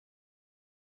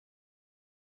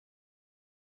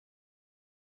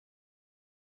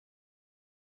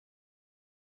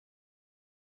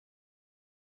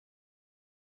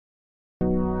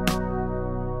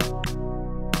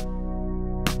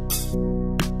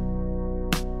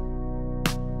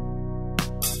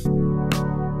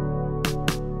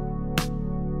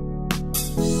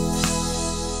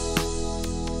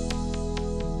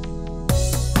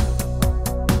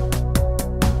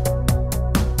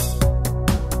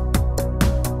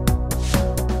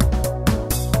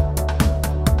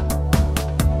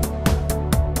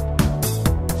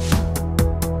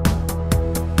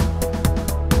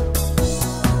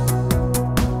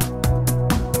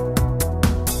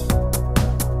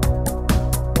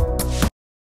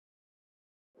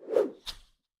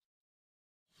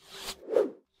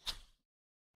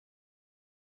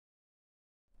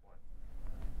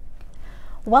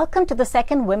Welcome to the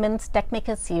second Women's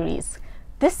Techmakers series.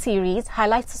 This series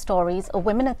highlights the stories of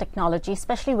women in technology,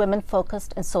 especially women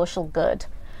focused in social good.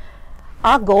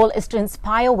 Our goal is to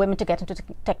inspire women to get into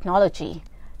technology.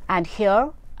 And here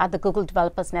at the Google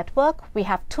Developers Network, we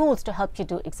have tools to help you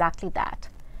do exactly that.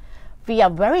 We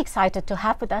are very excited to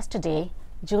have with us today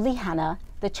Julie Hanna,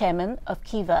 the chairman of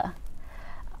Kiva.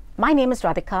 My name is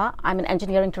Radhika. I'm an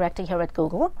engineering director here at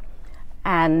Google,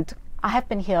 and I have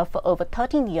been here for over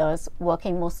 13 years,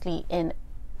 working mostly in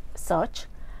search.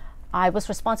 I was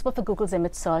responsible for Google's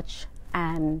image search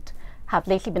and have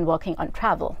lately been working on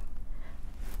travel.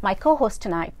 My co-host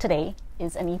today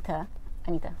is Anita.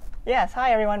 Anita. Yes,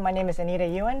 hi everyone. My name is Anita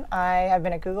Ewan. I have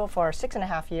been at Google for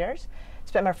 6.5 years.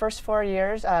 Spent my first 4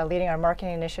 years leading our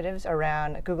marketing initiatives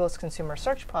around Google's consumer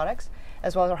search products,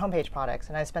 as well as our homepage products.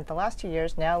 And I spent the last 2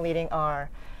 years now leading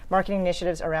our marketing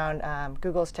initiatives around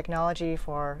Google's technology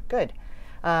for good,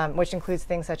 which includes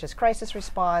things such as crisis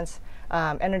response,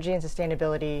 energy and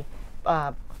sustainability,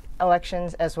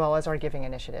 elections, as well as our giving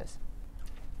initiatives.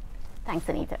 Thanks,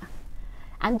 Anita.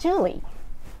 And Julie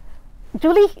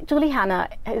Hanna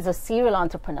is a serial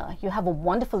entrepreneur. You have a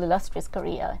wonderful, illustrious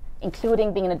career,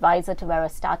 including being an advisor to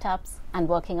various startups and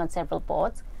working on several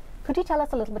boards. Could you tell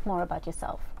us a little bit more about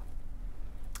yourself?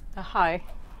 Hi.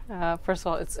 First of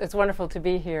all, it's wonderful to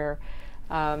be here.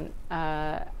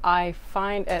 I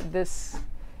find at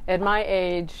my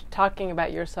age, talking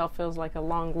about yourself feels like a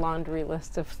long laundry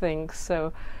list of things,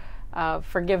 so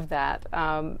forgive that.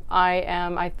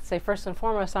 I'd say first and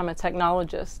foremost, I'm a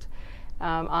technologist.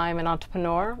 I'm an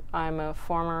entrepreneur. I'm a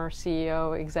former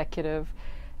CEO, executive,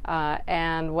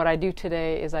 and what I do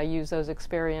today is I use those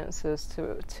experiences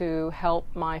to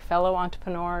help my fellow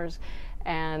entrepreneurs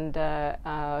and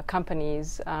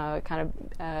companies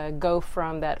go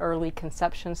from that early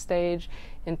conception stage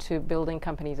into building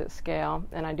companies at scale,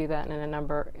 and I do that in a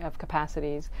number of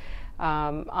capacities.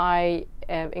 I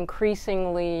am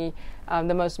increasingly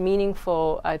the most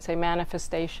meaningful, I'd say,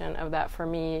 manifestation of that for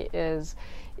me is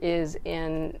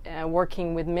in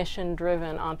working with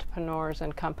mission-driven entrepreneurs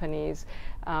and companies,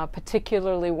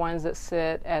 particularly ones that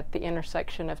sit at the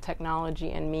intersection of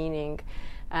technology and meaning.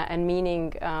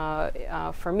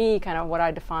 For me, kind of what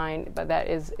I define, but that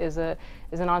is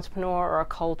an entrepreneur or a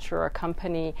culture or a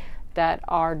company that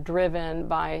are driven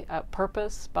by a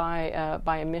purpose, by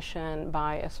a mission,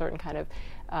 by a certain kind of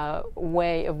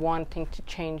way of wanting to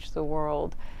change the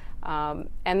world. And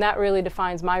that really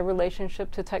defines my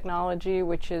relationship to technology,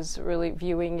 which is really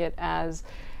viewing it as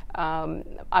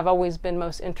I've always been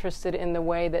most interested in the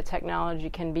way that technology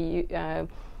can be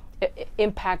it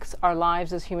impacts our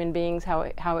lives as human beings, how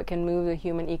it can move the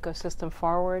human ecosystem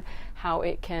forward, how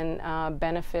it can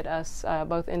benefit us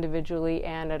both individually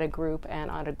and at a group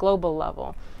and on a global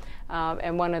level.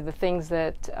 And one of the things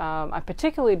that I'm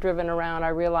particularly driven around, I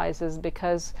realize, is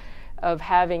because of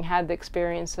having had the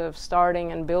experience of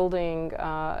starting and building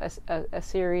a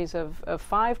series of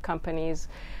 5 companies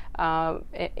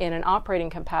in an operating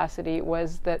capacity,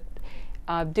 was that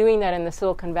doing that in the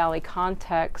Silicon Valley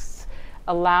context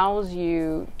allows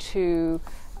you to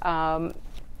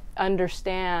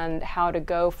understand how to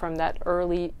go from the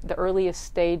earliest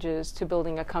stages to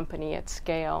building a company at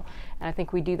scale. And I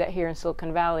think we do that here in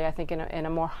Silicon Valley, I think in a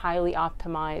more highly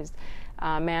optimized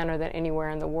manner than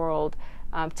anywhere in the world.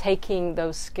 Taking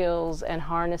those skills and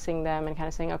harnessing them and kind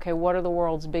of saying, okay, what are the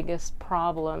world's biggest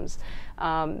problems?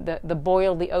 The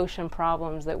boil the ocean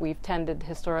problems that we've tended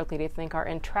historically to think are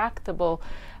intractable.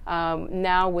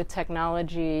 Now with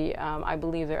technology, I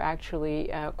believe they're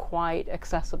actually quite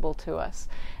accessible to us.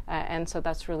 And so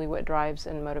that's really what drives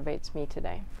and motivates me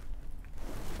today.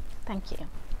 Thank you.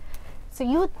 So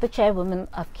you're the chairwoman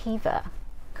of Kiva.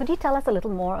 Could you tell us a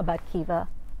little more about Kiva?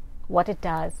 What it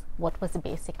does, what was the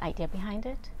basic idea behind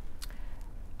it?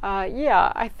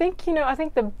 Yeah, I think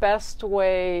the best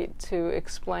way to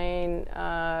explain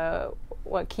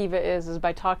what Kiva is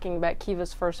by talking about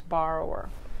Kiva's first borrower.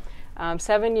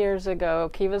 7 years ago,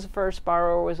 Kiva's first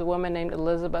borrower was a woman named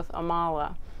Elizabeth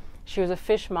Amala. She was a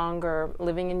fishmonger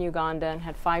living in Uganda and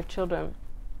had 5 children.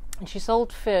 And she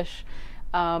sold fish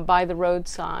by the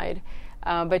roadside.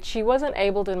 But she wasn't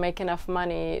able to make enough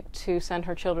money to send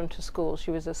her children to school.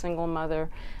 She was a single mother,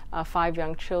 5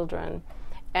 young children.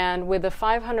 And with a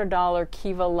 $500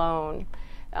 Kiva loan,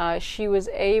 she was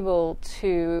able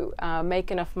to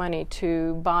make enough money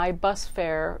to buy bus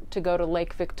fare to go to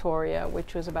Lake Victoria,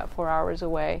 which was about 4 hours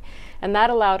away. And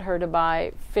that allowed her to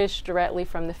buy fish directly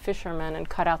from the fishermen and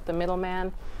cut out the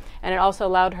middleman. And it also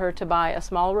allowed her to buy a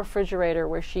small refrigerator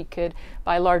where she could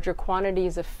buy larger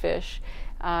quantities of fish.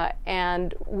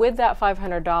 And with that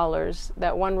 $500,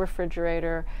 that one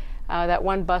refrigerator, that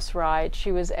one bus ride,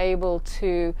 she was able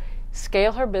to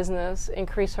scale her business,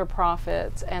 increase her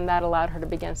profits, and that allowed her to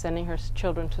begin sending her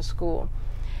children to school.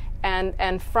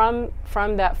 And from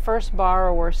that first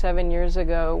borrower 7 years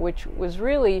ago, which was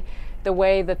really the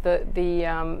way that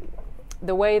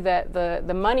the way that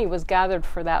the money was gathered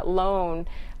for that loan,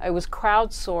 it was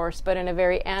crowdsourced, but in a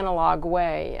very analog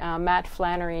way. Matt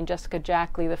Flannery and Jessica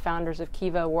Jackley, the founders of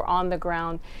Kiva, were on the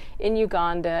ground in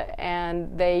Uganda,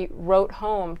 and they wrote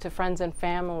home to friends and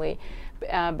family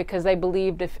because they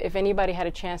believed if anybody had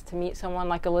a chance to meet someone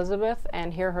like Elizabeth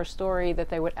and hear her story, that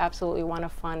they would absolutely want to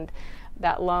fund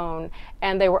that loan.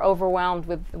 And they were overwhelmed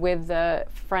with the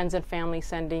friends and family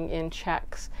sending in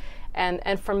checks.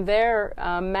 And from there,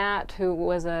 Matt, who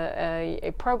was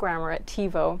a programmer at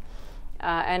TiVo,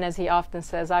 and as he often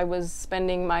says, I was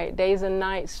spending my days and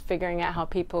nights figuring out how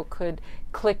people could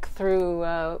click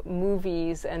through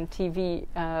movies and TV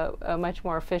much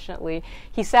more efficiently.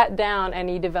 He sat down and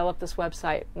he developed this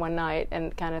website one night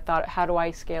and kind of thought, how do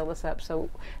I scale this up so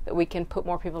that we can put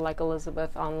more people like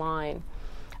Elizabeth online?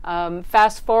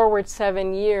 Fast forward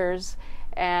 7 years,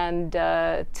 and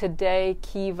today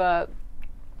Kiva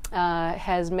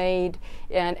has made,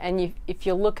 and if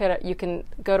you look at it, you can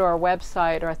go to our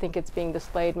website, or I think it's being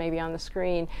displayed maybe on the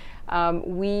screen.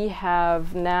 We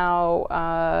have now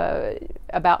made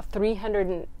about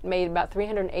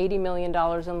 $380 million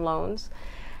in loans,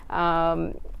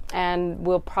 and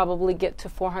we'll probably get to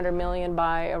 $400 million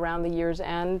by around the year's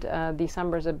end.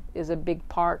 December is a big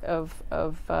part of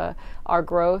our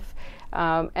growth,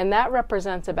 and that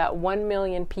represents about 1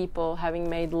 million people having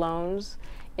made loans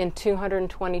in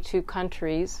 222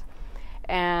 countries,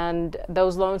 and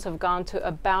those loans have gone to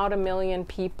about 1 million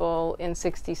people in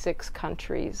 66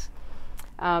 countries.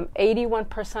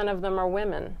 81% of them are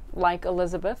women, like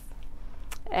Elizabeth,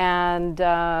 and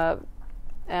that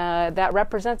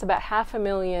represents about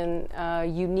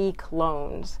 500,000 unique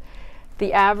loans.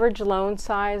 The average loan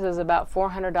size is about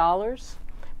 $400,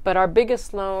 but our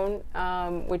biggest loan,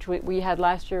 which we had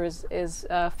last year, is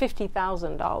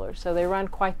 $50,000. So they run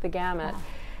quite the gamut.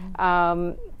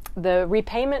 The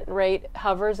repayment rate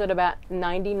hovers at about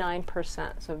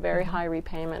 99%, so very high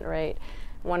repayment rate.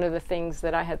 One of the things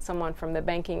that I had someone from the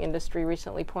banking industry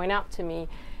recently point out to me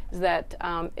is that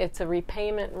it's a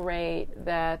repayment rate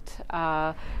that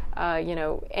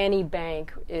any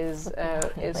bank is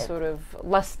sort of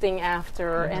lusting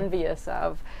after or envious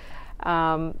of.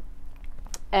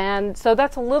 And so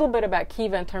that's a little bit about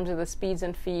Kiva in terms of the speeds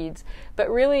and feeds.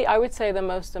 But really, I would say the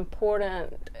most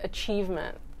important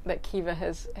achievement that Kiva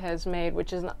has made,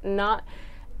 which is not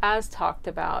as talked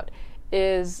about,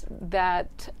 is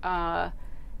that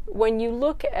when you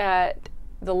look at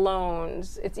the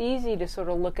loans, it's easy to sort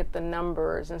of look at the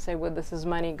numbers and say, well, this is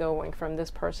money going from this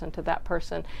person to that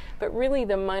person. But really,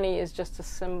 the money is just a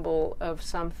symbol of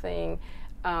something.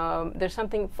 There's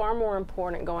something far more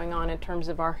important going on in terms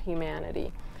of our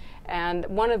humanity. And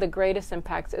one of the greatest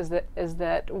impacts is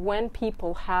that when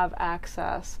people have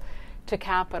access to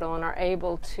capital and are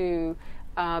able to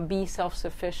be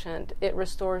self-sufficient, it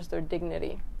restores their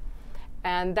dignity.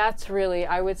 And that's really,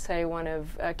 I would say, one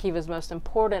of Kiva's most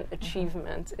important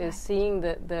achievements is seeing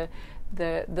the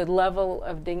level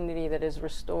of dignity that is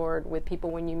restored with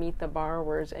people when you meet the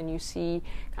borrowers and you see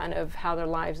kind of how their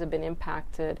lives have been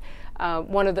impacted.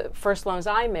 One of the first loans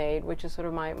I made, which is sort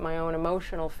of my own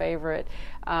emotional favorite,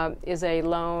 is a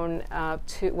loan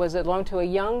to a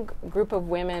young group of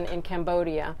women in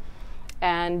Cambodia.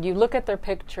 And you look at their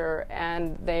picture,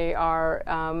 and they are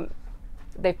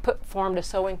they've formed a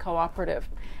sewing cooperative,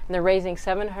 and they're raising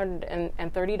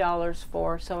 $730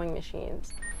 for sewing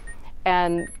machines.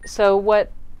 And so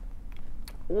what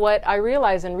I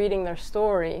realized in reading their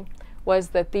story was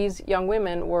that these young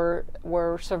women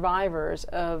were survivors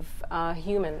of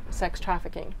human sex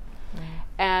trafficking.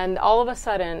 And all of a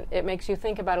sudden, it makes you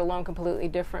think about a loan completely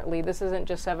differently. This isn't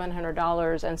just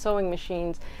 $700 and sewing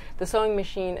machines. The sewing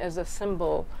machine is a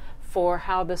symbol for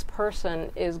how this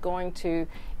person is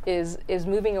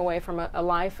moving away from a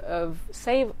life of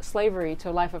slavery to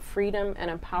a life of freedom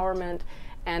and empowerment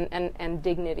and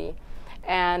dignity.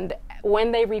 And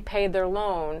when they repaid their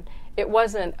loan, it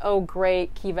wasn't, oh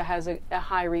great, Kiva has a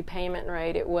high repayment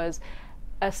rate. It was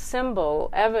a symbol,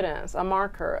 evidence, a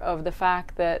marker of the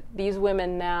fact that these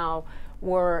women now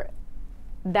were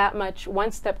that much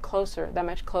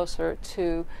closer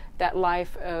to that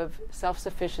life of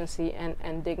self-sufficiency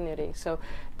and dignity. So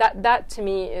that to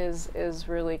me is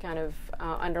really kind of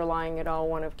underlying it all,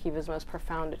 one of Kiva's most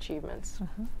profound achievements.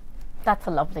 That's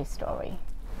a lovely story.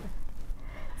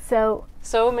 So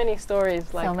So many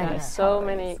stories like So many that. So stories.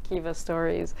 many Kiva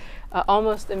stories.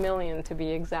 Almost 1 million to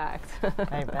be exact.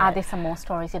 I bet. Are there some more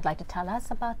stories you'd like to tell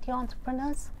us about your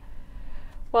entrepreneurs?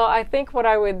 Well, I think what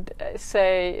I would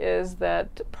say is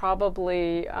that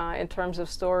probably in terms of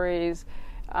stories,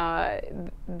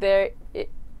 the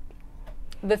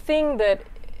thing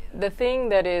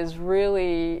that is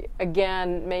really,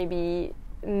 again, maybe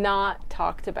not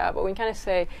talked about, but we can kind of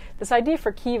say this idea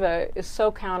for Kiva is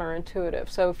so counterintuitive.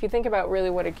 So if you think about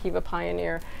really what a Kiva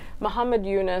pioneer, Muhammad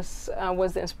Yunus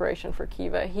was the inspiration for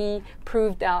Kiva. He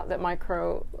proved out that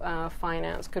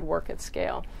microfinance could work at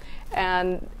scale.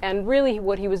 And really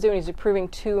what he was doing is proving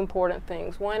two important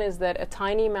things. One is that a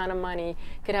tiny amount of money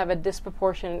could have a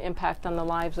disproportionate impact on the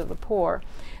lives of the poor.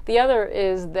 The other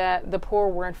is that the poor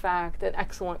were in fact an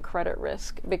excellent credit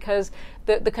risk, because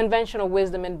the conventional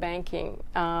wisdom in banking,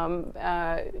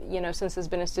 since it's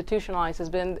been institutionalized, has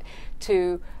been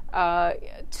to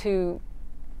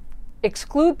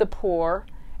exclude the poor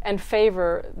and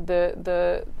favor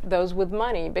those with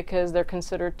money because they're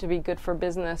considered to be good for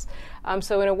business.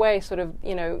 So in a way, sort of,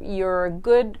 you're a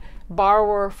good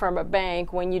borrower from a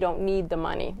bank when you don't need the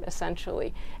money,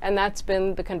 essentially. And that's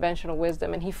been the conventional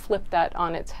wisdom, and he flipped that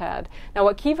on its head. Now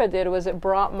what Kiva did was it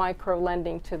brought micro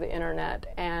lending to the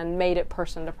internet and made it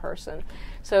person to person.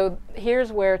 So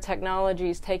here's where technology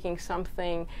is taking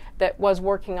something that was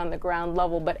working on the ground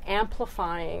level but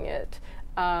amplifying it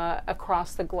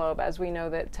across the globe, as we know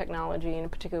that technology,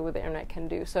 and particularly with the internet, can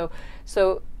do. So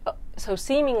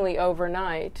seemingly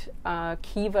overnight,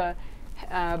 Kiva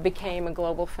became a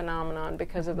global phenomenon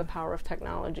because of the power of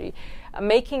technology.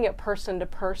 Making it person to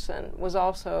person was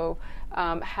also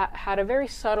had a very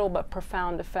subtle but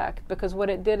profound effect, because what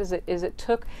it did is it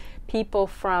took people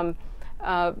from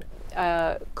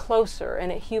closer,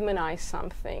 and it humanized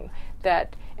something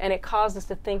and it caused us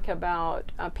to think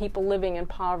about people living in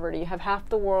poverty. Half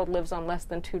the world lives on less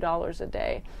than $2 a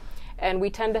day. And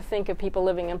we tend to think of people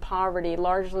living in poverty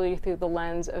largely through the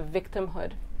lens of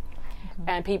victimhood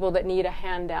and people that need a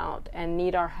handout and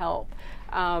need our help.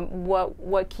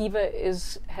 What Kiva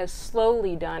has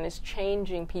slowly done is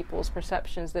changing people's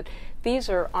perceptions that these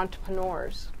are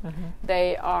entrepreneurs.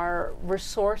 They are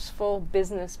resourceful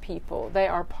business people. They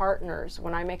are partners.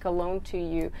 When I make a loan to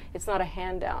you, it's not a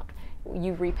handout.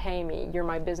 You repay me. You're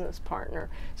my business partner.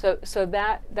 So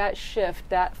that shift,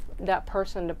 that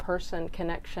person-to-person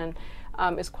connection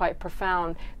is quite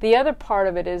profound. The other part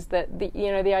of it is that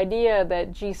the idea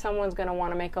that someone's going to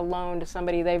want to make a loan to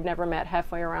somebody they've never met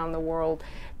halfway around the world,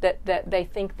 that they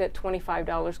think that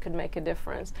 $25 could make a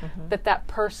difference, that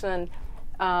person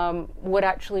would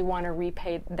actually want to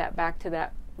repay that back to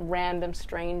that random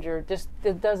stranger. Just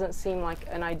it doesn't seem like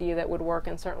an idea that would work,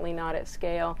 and certainly not at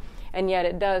scale. And yet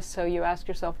it does. So you ask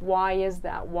yourself, why is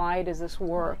that? Why does this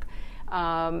work?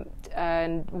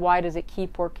 And why does it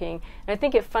keep working? And I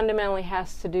think it fundamentally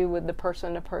has to do with the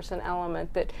person-to-person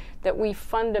element, that we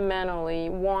fundamentally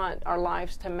want our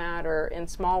lives to matter in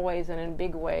small ways and in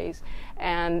big ways.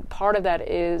 And part of that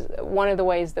is, one of the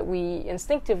ways that we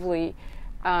instinctively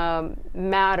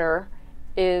matter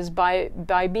is by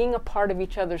being a part of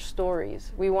each other's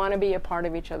stories. We want to be a part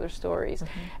of each other's stories.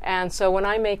 And so when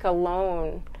I make a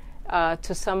loan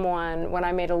to someone, when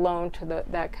I made a loan to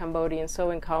that Cambodian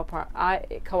sewing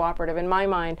cooperative, in my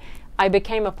mind, I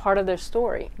became a part of their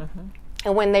story.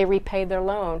 And when they repaid their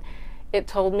loan, it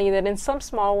told me that in some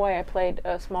small way I played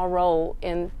a small role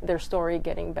in their story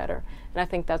getting better. And I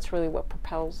think that's really what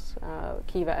propels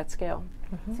Kiva at scale.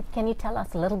 So can you tell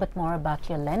us a little bit more about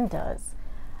your lenders?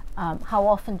 How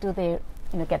often do they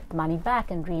get money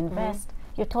back and reinvest?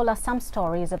 You told us some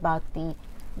stories about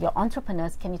your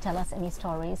entrepreneurs. Can you tell us any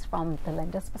stories from the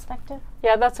lender's perspective?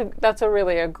 Yeah, that's a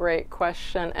really a great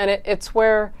question, and it's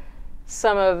where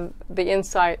some of the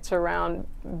insights around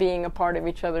being a part of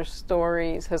each other's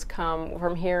stories has come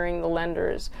from hearing the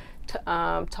lenders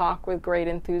talk with great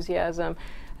enthusiasm.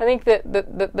 I think that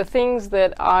the things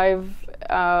that I've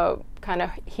kind of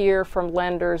hear from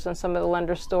lenders and some of the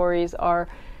lender stories are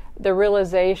the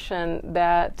realization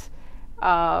that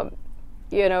our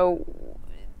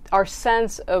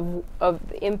sense of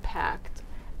the impact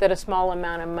that a small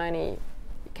amount of money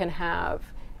can have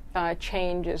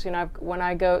changes.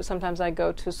 Sometimes I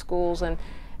go to schools and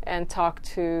talk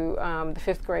to the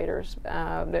fifth graders.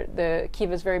 The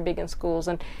Kiva is very big in schools,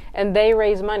 and they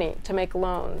raise money to make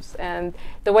loans. And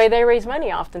the way they raise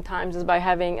money oftentimes is by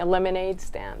having a lemonade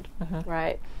stand,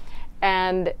 right?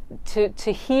 And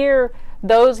to hear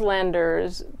those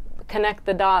lenders connect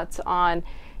the dots on,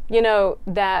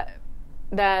 that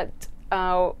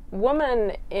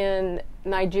woman in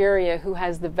Nigeria who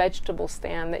has the vegetable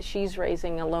stand that she's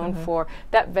raising a loan for,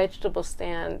 that vegetable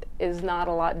stand is not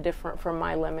a lot different from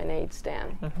my lemonade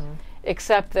stand,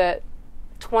 except that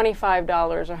 $25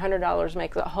 or $100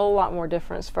 makes a whole lot more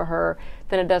difference for her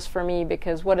than it does for me,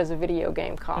 because what does a video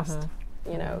game cost?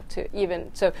 You know, to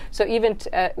even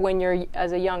when you're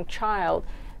as a young child,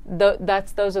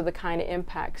 those are the kind of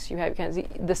impacts you have. Because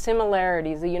the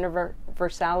similarities, the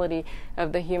universality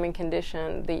of the human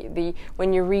condition.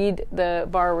 When you read the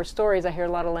borrower stories, I hear a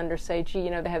lot of lenders say, "Gee,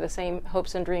 you know, they have the same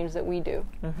hopes and dreams that we do."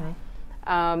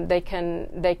 They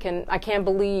can. I can't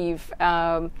believe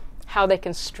how they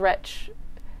can stretch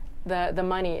the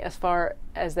money as far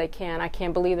as they can. I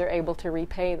can't believe they're able to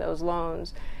repay those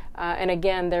loans. And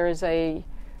again, there's a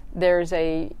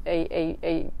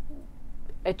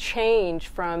change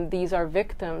from these are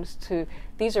victims to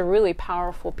these are really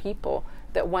powerful people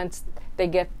that once they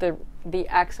get the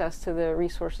access to the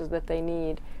resources that they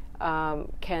need,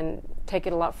 can take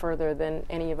it a lot further than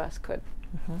any of us could.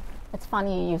 It's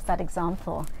funny you use that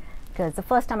example, because the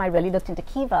first time I really looked into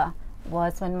Kiva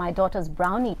was when my daughter's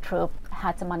brownie troupe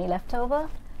had some money left over,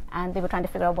 and they were trying to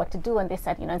figure out what to do, and they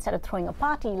said, you know, instead of throwing a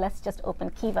party, let's just open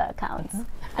Kiva accounts.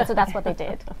 And so that's what they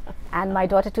did. And my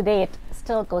daughter today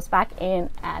still goes back in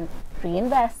and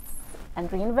reinvests, and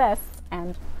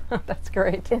That's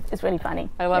great. it's really funny.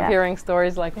 I love hearing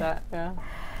stories like that. Yeah.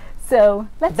 So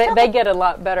they get a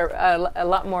lot better, a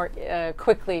lot more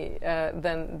quickly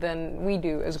than we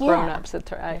do as grown-ups.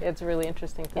 It's really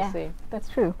interesting to see. That's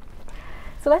true.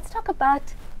 So let's talk about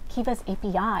Kiva's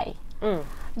API.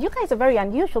 You guys are very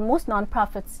unusual. Most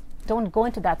nonprofits don't go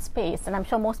into that space, and I'm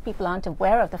sure most people aren't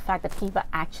aware of the fact that Kiva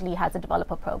actually has a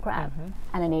developer program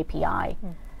and an API.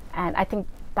 And I think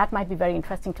that might be very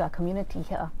interesting to our community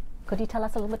here. Could you tell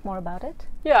us a little bit more about it?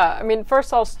 Yeah, I mean,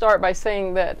 first I'll start by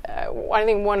saying that I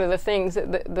think one of the things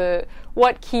that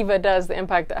what Kiva does, the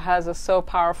impact that has is so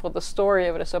powerful. The story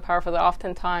of it is so powerful that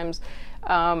oftentimes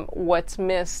what's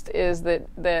missed is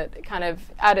that kind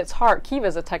of at its heart, Kiva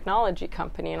is a technology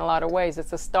company in a lot of ways.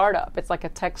 It's a startup. It's like a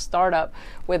tech startup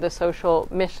with a social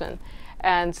mission.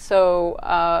 And so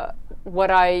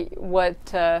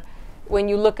when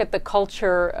you look at the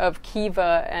culture of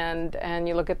Kiva and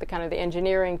you look at the kind of the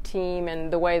engineering team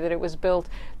and the way that it was built,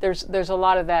 there's a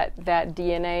lot of that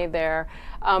DNA there.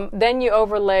 Then you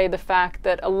overlay the fact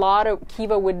that a lot of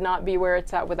Kiva would not be where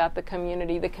it's at without the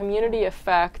community. The community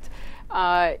effect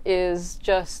is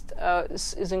just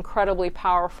is incredibly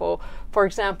powerful. For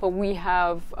example, we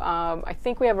have I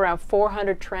think we have around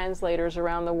 400 translators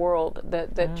around the world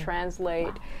that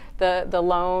translate the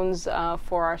loans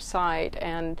for our site,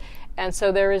 and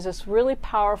so there is this really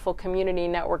powerful community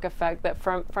network effect that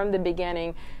from the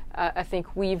beginning, I think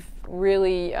we've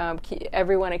really,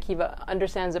 everyone at Kiva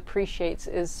understands, appreciates,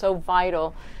 is so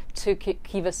vital to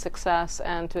Kiva's success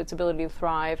and to its ability to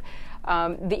thrive.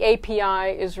 The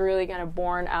API is really kind of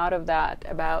born out of that,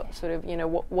 about sort of, you know,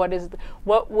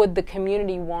 what would the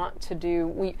community want to do.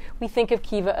 We think of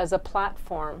Kiva as a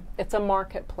platform. It's a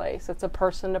marketplace. It's a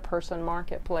person-to-person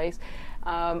marketplace.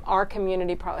 Our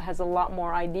community probably has a lot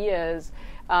more ideas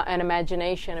and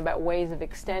imagination about ways of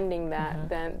extending that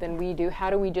than we do.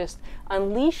 How do we just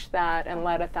unleash that and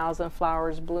let 1,000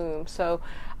 flowers bloom? So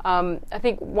I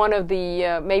think one of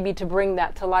the, maybe to bring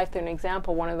that to life through an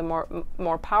example, one of the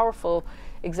more powerful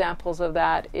examples of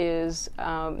that is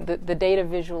the data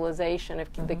visualization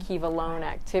of the Kiva loan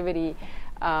activity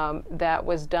that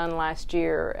was done last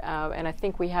year. And I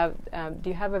think we have,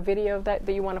 do you have a video of that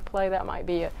you want to play?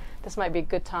 This might be a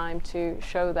good time to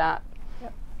show that.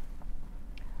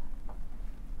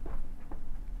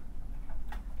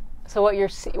 So what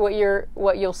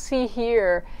you'll see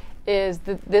here is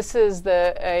this is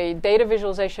a data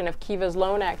visualization of Kiva's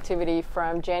loan activity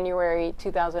from January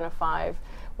 2005.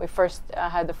 We first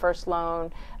had the first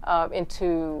loan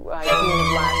into June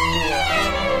of last year.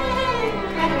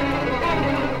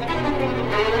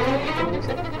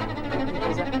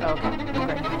 Is that, okay,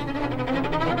 great.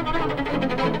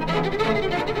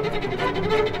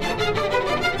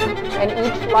 And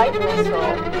each light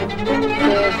missile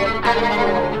is an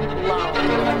actual loan,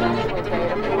 an actual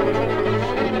data point.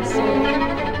 You can see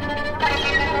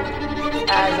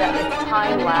as its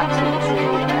time lapse, you can see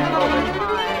that over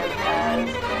time,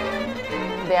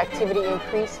 as the activity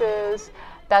increases,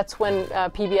 that's when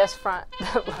PBS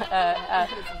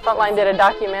Frontline did a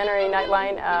documentary,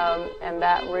 Nightline, and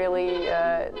that really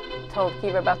told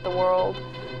Kiva about the world.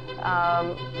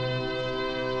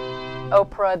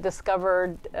 Oprah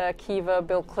discovered Kiva.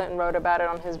 Bill Clinton wrote about it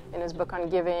in his book on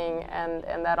giving, and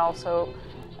that also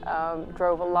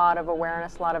drove a lot of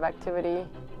awareness, a lot of activity.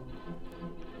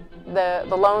 The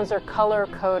loans are color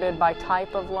coded by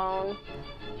type of loan.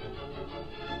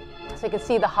 So you can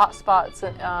see the hot spots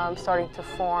starting to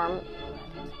form,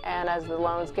 and as the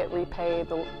loans get repaid,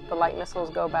 the light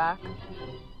missiles go back.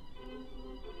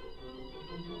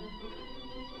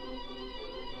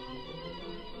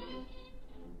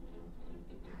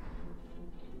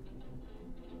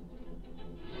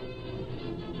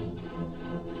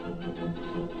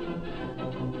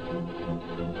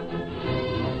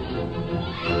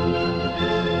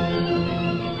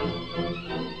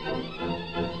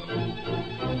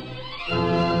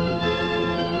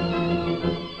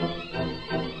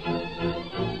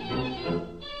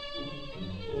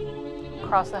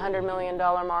 Crossed the $100 million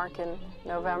mark in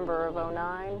November of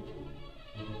 '09.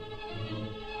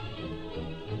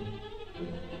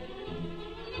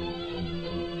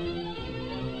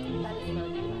 That is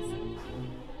very impressive.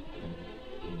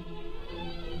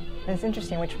 And it's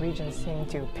interesting which regions seem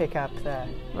to pick up the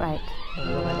Right.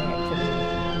 lending activity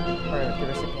or the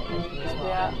recipient activity as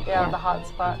well. Yeah, the hot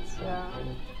spots. Yeah.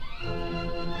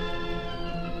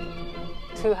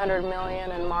 200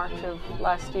 million in March of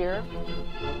last year.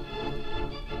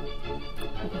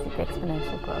 You can see the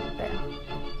exponential growth there.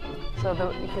 So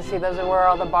you can see those are where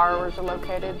all the borrowers are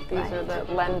located. These are the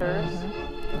lenders. There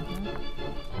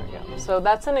we go. So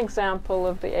that's an example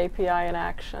of the API in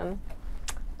action.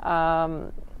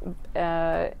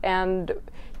 And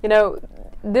you know,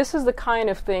 this is the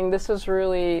kind of thing. This is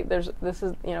really this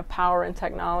is power in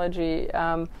technology.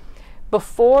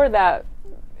 Before that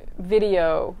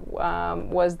video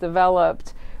was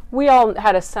developed, we all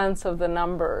had a sense of the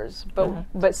numbers,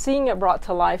 but seeing it brought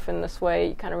to life in this way,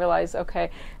 you kind of realize, okay,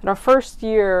 in our first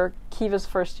year, Kiva's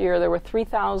first year, there were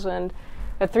 3,000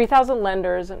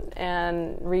 lenders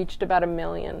and reached about 1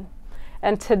 million.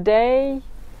 And today,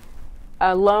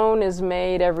 a loan is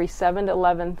made every 7 to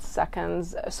 11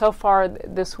 seconds. So far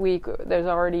this week,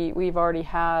 we've already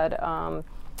had,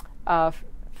 I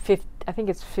think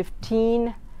it's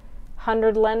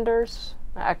 1,500 lenders.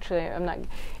 Actually, I'm not.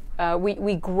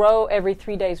 We grow every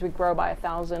 3 days. We grow by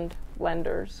 1,000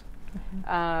 lenders.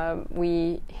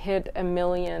 We hit $1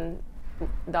 million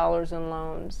in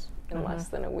loans in less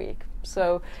than a week.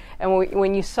 So, and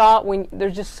when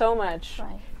there's just so much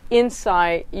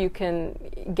insight you can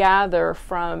gather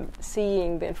from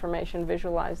seeing the information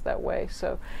visualized that way.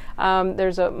 So,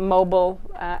 there's a mobile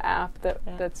app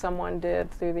that someone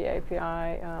did through the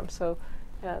API. So,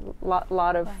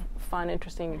 lot of fun,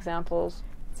 interesting examples.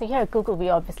 So here at Google, we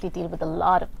obviously deal with a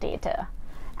lot of data.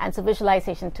 And so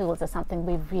visualization tools are something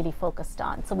we've really focused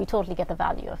on. So we totally get the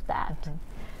value of that.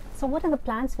 So what are the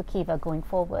plans for Kiva going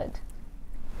forward?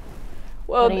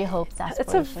 Well, what are your hopes,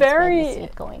 aspirations, where do you see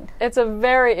it going? It's a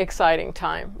very exciting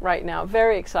time right now,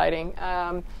 very exciting.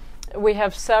 We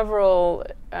have several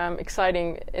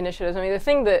exciting initiatives. I mean, the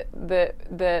thing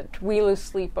that we lose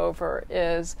sleep over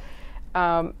is,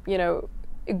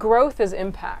 growth is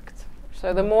impact.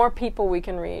 So the more people we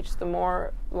can reach, the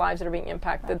more lives that are being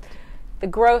impacted. The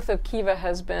growth of Kiva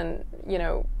has been,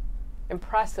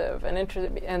 impressive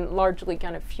and largely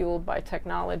kind of fueled by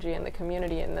technology and the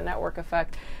community and the network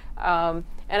effect. And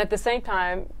at the same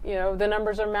time, the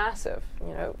numbers are massive.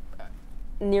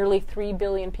 Nearly 3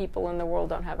 billion people in the world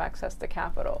don't have access to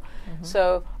capital.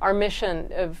 So our mission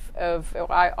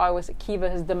Kiva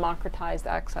has democratized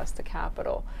access to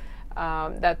capital.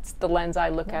 That's the lens I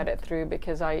look at it through,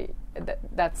 because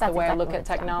that's the way I look at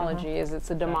technology. Is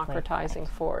it's a democratizing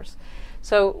force.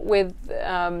 So with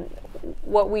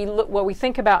what we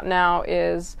think about now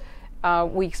is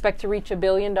we expect to reach $1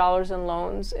 billion in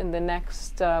loans in the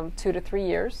next 2 to 3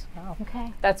 years. Wow.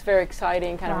 Okay. That's very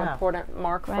exciting, kind of important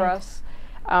mark for us.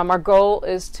 Our goal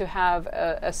is to have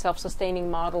a self-sustaining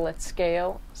model at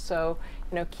scale. So,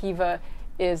 Kiva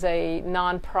is a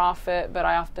nonprofit, but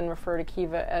I often refer to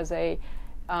Kiva as a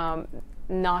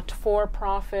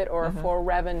not-for-profit or a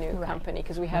for-revenue company,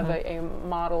 because we have a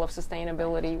model of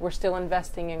sustainability. We're still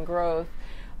investing in growth,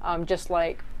 just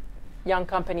like young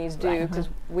companies do, because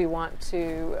we want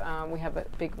to, we have a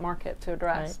big market to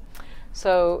address.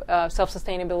 So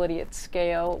self-sustainability at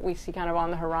scale, we see kind of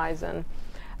on the horizon.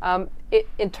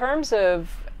 In terms of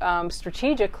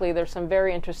strategically, there's some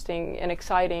very interesting and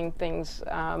exciting things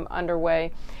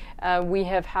underway. We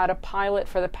have had a pilot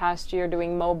for the past year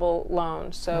doing mobile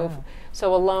loans. So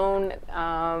a loan,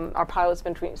 our pilot's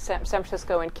been between San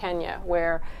Francisco and Kenya,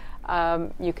 where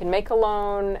you can make a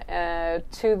loan and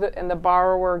the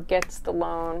borrower gets the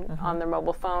loan on their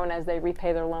mobile phone. As they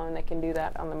repay their loan, they can do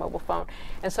that on the mobile phone.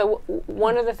 And so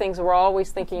one of the things we're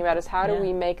always thinking about is how do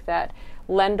we make that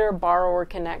lender-borrower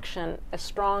connection as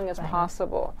strong as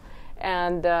possible.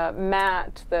 And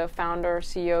Matt, the founder,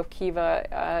 CEO of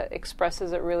Kiva,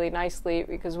 expresses it really nicely,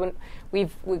 because when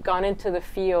we've gone into the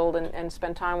field and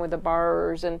spent time with the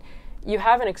borrowers, and you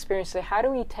have an experience. Say, how do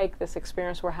we take this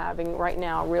experience we're having right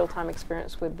now, real-time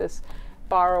experience with this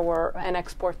borrower, and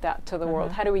export that to the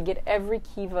world? How do we get every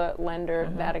Kiva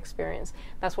lender that experience?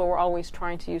 That's what we're always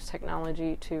trying to use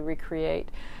technology to recreate.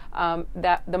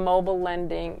 That the mobile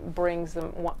lending brings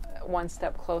them one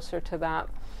step closer to that.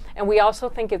 And we also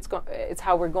think it's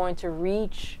how we're going to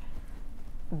reach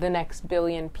the next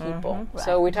billion people.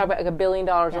 So we talk about like $1 billion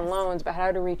in loans, but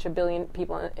how to reach 1 billion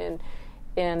people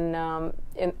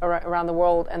around the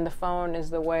world, and the phone is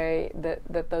the way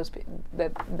that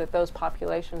those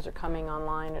populations are coming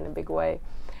online in a big way.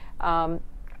 The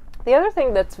other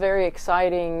thing that's very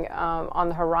exciting on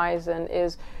the horizon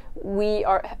is we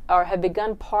have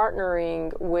begun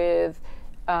partnering with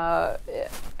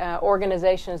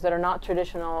organizations that are not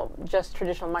just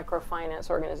traditional microfinance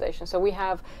organizations. So we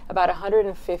have about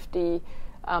 150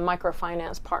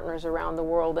 microfinance partners around the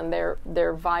world, and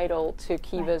they're vital to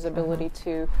Kiva's ability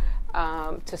to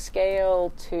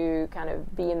scale, to kind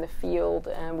of be in the field,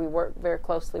 and we work very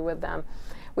closely with them.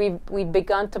 We've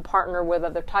begun to partner with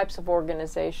other types of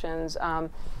organizations,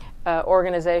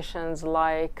 organizations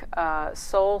like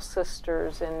Soul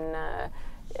Sisters in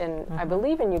I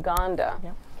believe in Uganda.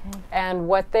 Yep. Okay. And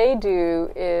what they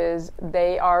do is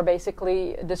they are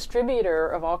basically a distributor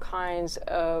of all kinds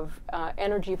of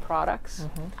energy products.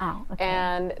 Oh, okay.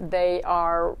 And they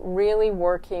are really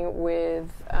working with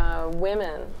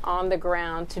women on the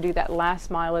ground to do that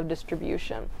last mile of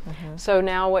distribution. So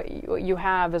now what you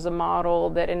have is a model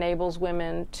that enables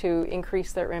women to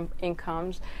increase their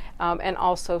incomes and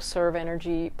also serve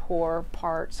energy poor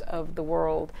parts of the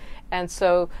world. And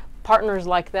so partners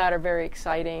like that are very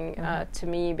exciting to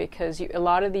me, because a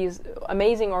lot of these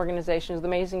amazing organizations with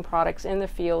amazing products in the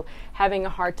field having a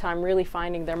hard time really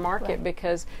finding their market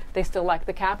because they still lack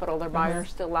the capital. Their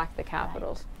buyers still lack the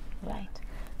capitals. Right.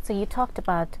 So you talked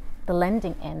about the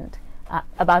lending end,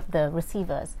 about the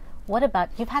receivers. What about,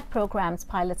 you've had programs,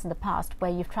 pilots in the past, where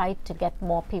you've tried to get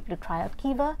more people to try out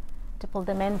Kiva, to pull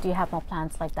them in? Do you have more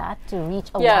plans like that to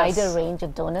reach a wider range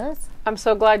of donors? I'm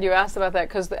so glad you asked about that,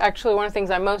 because actually one of the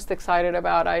things I'm most excited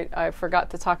about, I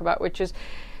forgot to talk about, which is,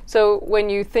 so when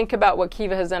you think about what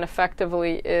Kiva has done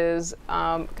effectively is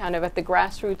kind of at the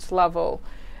grassroots level,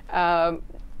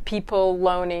 people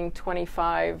loaning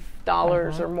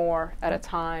 $25 or more at a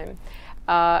time,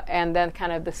 and then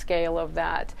kind of the scale of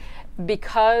that.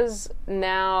 Because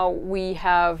now we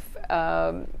have,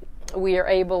 we are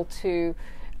able to,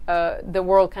 the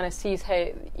world kind of sees,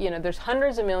 hey, there's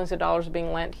hundreds of millions of dollars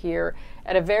being lent here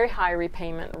at a very high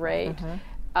repayment rate.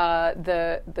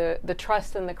 The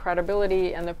trust and the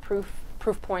credibility and the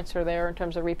proof points are there in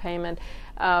terms of repayment.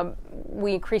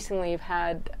 We increasingly have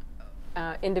had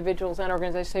individuals and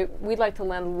organizations say, we'd like to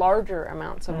lend larger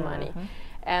amounts of money.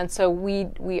 And so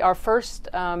our first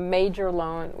major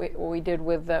loan we did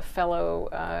with the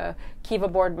fellow Kiva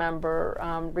board member,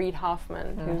 Reid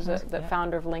Hoffman, who's the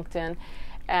founder of LinkedIn.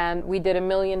 And we did $1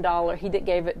 million. He did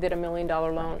 $1 million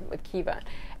loan with Kiva.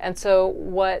 And so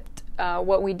what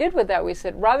we did with that, we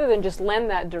said, rather than just lend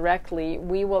that directly,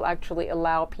 we will actually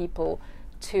allow people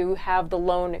to have the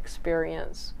loan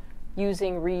experience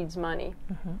using Reid's money.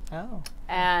 Oh.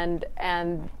 And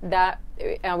that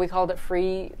we called it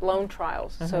free loan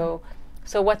trials.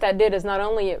 So what that did is not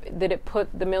only did it put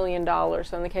the $1 million,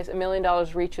 so in the case $1 million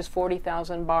reaches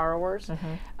 40,000 borrowers,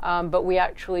 but we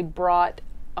actually brought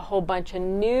a whole bunch of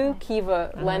new Kiva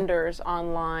lenders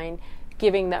online,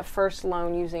 giving that first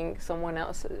loan using someone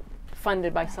else,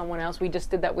 funded by someone else. We just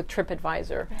did that with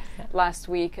TripAdvisor last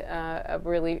week, a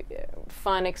really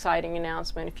fun, exciting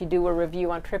announcement. If you do a review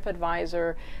on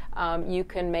TripAdvisor, you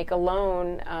can make a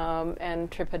loan, and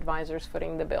TripAdvisor's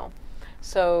footing the bill.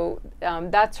 So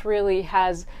that's really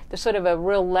there's sort of a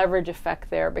real leverage effect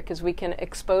there, because we can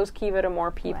expose Kiva to more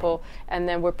people, and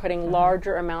then we're putting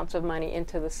larger amounts of money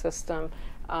into the system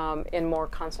in more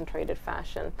concentrated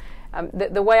fashion.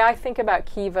 The way I think about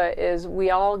Kiva is we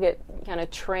all get kind of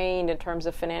trained in terms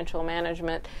of financial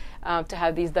management to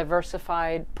have these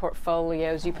diversified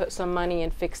portfolios. You put some money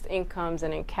in fixed incomes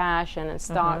and in cash and in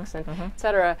stocks and et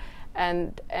cetera.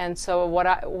 And so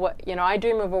I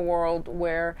dream of a world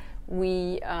where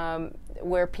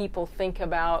where people think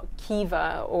about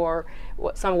Kiva, or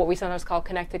what we sometimes call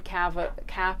connected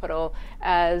capital,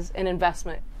 as an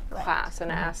investment class,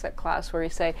 an asset class, where you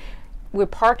say, we're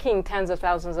parking tens of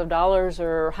thousands of dollars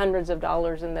or hundreds of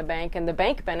dollars in the bank, and the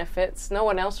bank benefits, no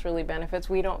one else really benefits,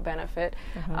 we don't benefit.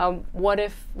 What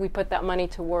if we put that money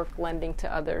to work lending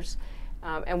to others,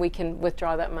 and we can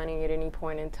withdraw that money at any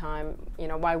point in time?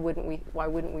 Why wouldn't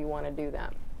we want to do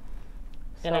that?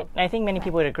 And I think many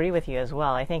people would agree with you as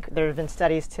well. I think there have been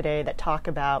studies today that talk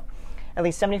about at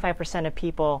least 75% of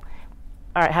people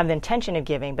have the intention of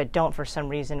giving, but don't for some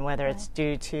reason, whether it's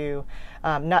due to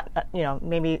not,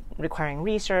 maybe requiring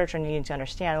research or needing to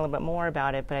understand a little bit more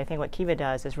about it. But I think what Kiva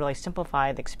does is really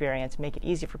simplify the experience, make it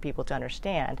easy for people to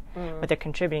understand what they're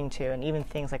contributing to, and even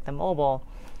things like the mobile.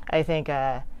 I think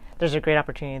there's a great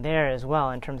opportunity there as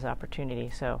well in terms of opportunity.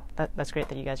 So that's great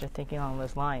that you guys are thinking along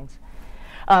those lines.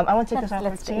 I want to take this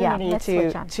opportunity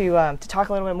to talk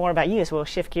a little bit more about you, so we'll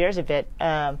shift gears a bit.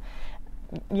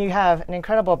 You have an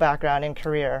incredible background and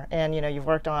career, and you've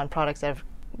worked on products that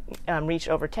have reached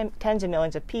over tens of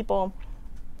millions of people,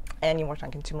 and you worked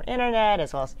on consumer internet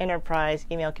as well as enterprise,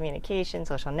 email communication,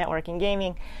 social networking,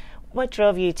 gaming. What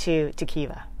drove you to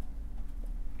Kiva?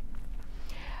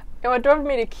 What drove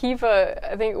me to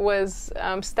Kiva, I think, was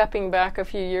stepping back a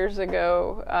few years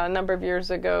ago, a number of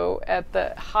years ago, at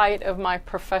the height of my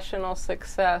professional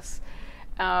success,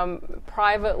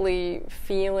 privately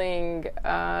feeling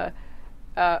a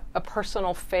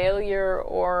personal failure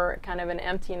or kind of an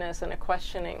emptiness and a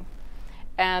questioning.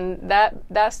 And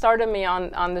that started me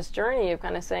on this journey of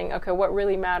kind of saying, okay, what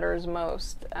really matters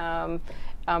most?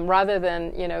 Rather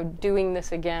than, doing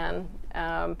this again,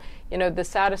 the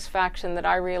satisfaction that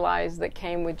I realized that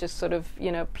came with just sort of,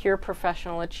 pure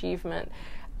professional achievement,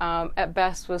 at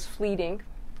best was fleeting.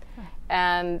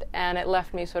 And it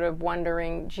left me sort of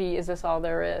wondering, gee, is this all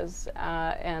there is?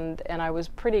 And I was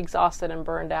pretty exhausted and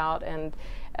burned out, and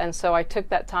so I took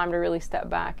that time to really step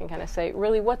back and kind of say,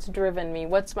 really, what's driven me?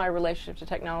 What's my relationship to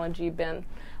technology been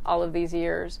all of these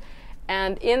years?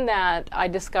 And in that, I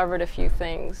discovered a few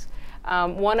things.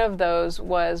 One of those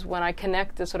was when I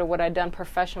connected sort of what I'd done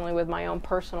professionally with my own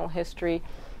personal history.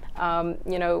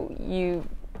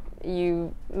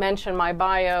 You mentioned my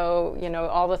bio,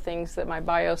 all the things that my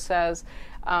bio says.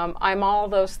 I'm all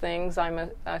those things.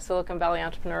 I'm a Silicon Valley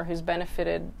entrepreneur who's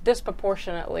benefited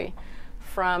disproportionately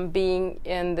from being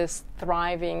in this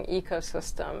thriving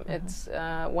ecosystem. It's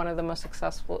one of the most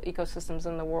successful ecosystems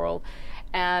in the world.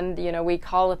 And, we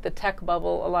call it the tech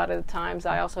bubble a lot of the times.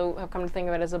 I also have come to think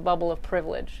of it as a bubble of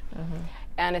privilege.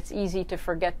 And it's easy to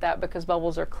forget that because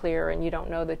bubbles are clear and you don't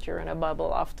know that you're in a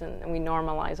bubble often, and we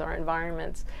normalize our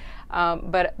environments.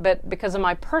 But because of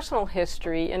my personal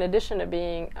history, in addition to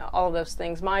being all of those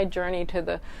things, my journey to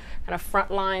the kind of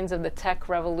front lines of the tech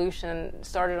revolution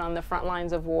started on the front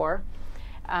lines of war.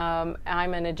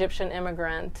 I'm an Egyptian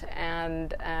immigrant,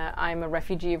 and I'm a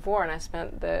refugee of war, and I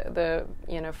spent the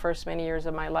first many years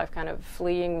of my life kind of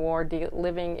fleeing war,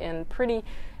 living in pretty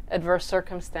adverse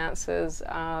circumstances,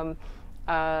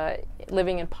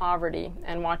 living in poverty,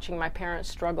 and watching my parents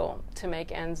struggle to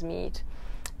make ends meet.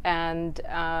 And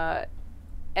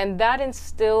that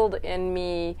instilled in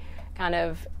me kind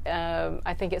of,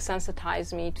 I think it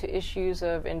sensitized me to issues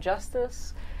of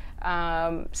injustice,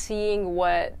 seeing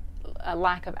what a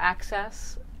lack of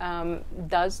access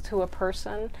does to a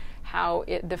person, how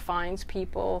it defines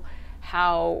people,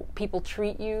 how people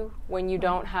treat you when you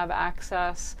don't have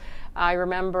access. I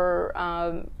remember,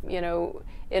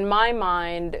 in my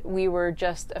mind, we were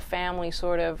just a family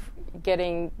sort of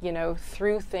getting,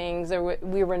 through things.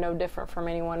 We were no different from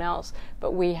anyone else,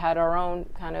 but we had our own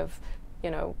kind of,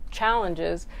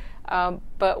 challenges.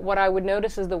 But what I would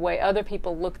notice is the way other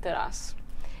people looked at us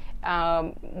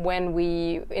after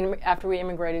we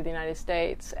immigrated to the United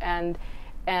States. And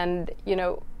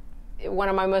one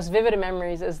of my most vivid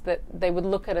memories is that they would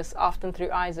look at us often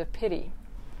through eyes of pity.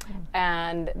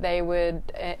 And they would,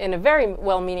 in a very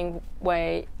well-meaning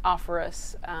way, offer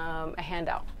us a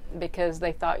handout because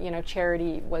they thought,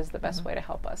 charity was the best way to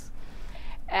help us.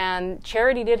 And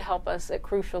charity did help us at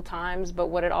crucial times, but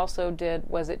what it also did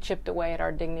was it chipped away at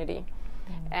our dignity.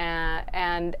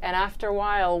 And after a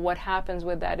while, what happens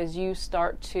with that is you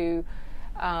start to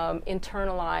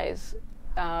internalize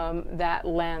that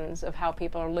lens of how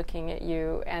people are looking at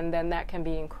you, and then that can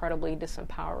be incredibly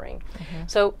disempowering.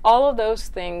 So all of those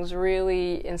things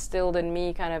really instilled in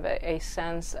me kind of a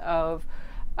sense of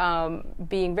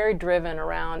being very driven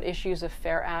around issues of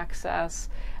fair access,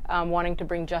 wanting to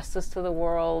bring justice to the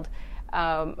world.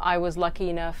 I was lucky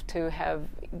enough to have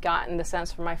gotten the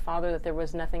sense from my father that there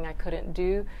was nothing I couldn't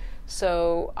do,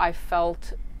 so I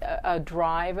felt a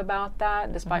drive about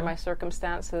that despite my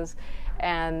circumstances.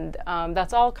 And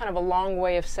that's all kind of a long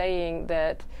way of saying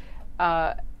that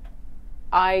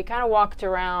I kind of walked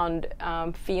around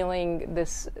feeling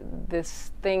this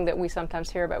thing that we sometimes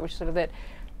hear about, which is sort of that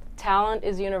talent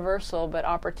is universal, but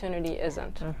opportunity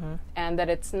isn't, and that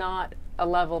it's not a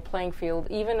level playing field,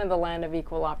 even in the land of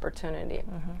equal opportunity.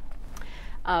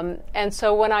 And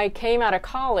so when I came out of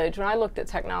college, when I looked at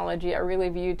technology, I really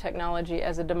viewed technology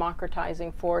as a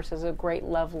democratizing force, as a great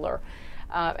leveler.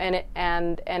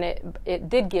 It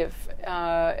did give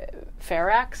fair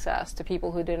access to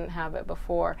people who didn't have it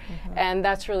before, and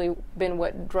that's really been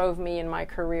what drove me in my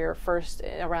career, first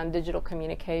around digital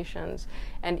communications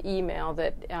and email.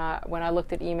 That when I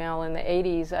looked at email in the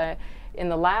 80s, in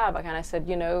the lab, I kind of said,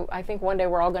 I think one day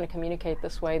we're all going to communicate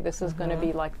this way. This is going to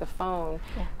be like the phone.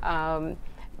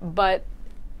 But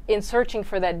in searching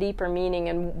for that deeper meaning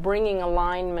and bringing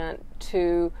alignment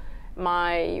to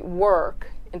my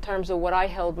work in terms of what I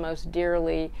held most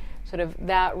dearly, sort of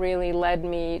that really led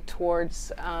me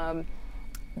towards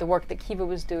the work that Kiva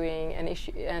was doing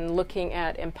and looking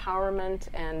at empowerment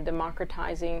and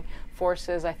democratizing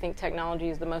forces. I think technology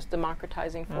is the most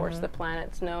democratizing force the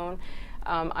planet's known.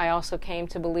 I also came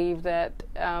to believe that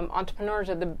entrepreneurs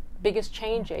are the biggest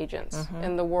change agents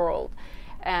in the world.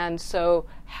 And so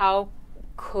how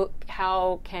could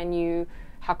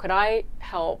I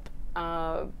help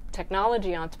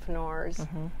technology entrepreneurs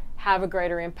have a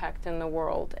greater impact in the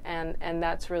world? And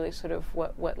that's really sort of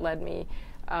what led me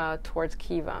towards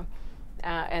Kiva,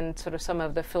 and sort of some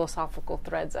of the philosophical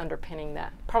threads underpinning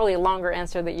that. Probably a longer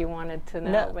answer that you wanted to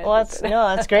know.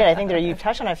 That's great. I think you've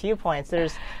touched on a few points.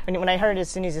 There's when I heard as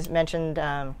soon as you mentioned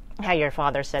how your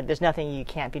father said there's nothing you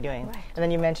can't be doing, right. And then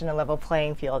you mentioned a level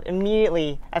playing field.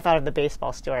 Immediately, I thought of the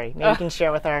baseball story. Maybe you can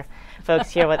share with our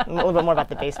folks here a little bit more about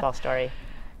the baseball story.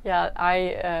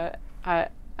 Yeah,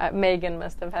 Megan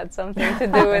must have had something to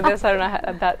do with this. I don't know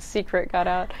how that secret got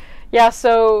out. Yeah,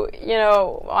 so,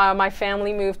 my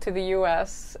family moved to the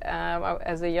U.S.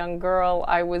 As a young girl.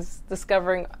 I was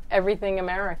discovering everything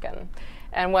American,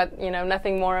 and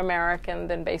nothing more American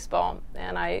than baseball.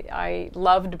 And I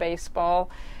loved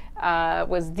baseball,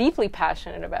 was deeply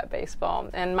passionate about baseball.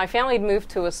 And my family had moved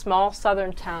to a small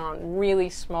southern town, really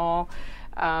small,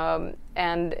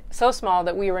 and so small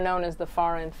that we were known as the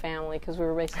foreign family, because we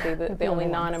were basically the only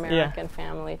non-American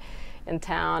family in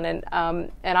town.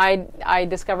 And I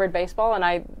discovered baseball, and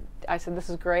I said, this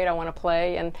is great, I want to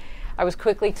play. And I was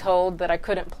quickly told that I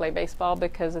couldn't play baseball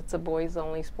because it's a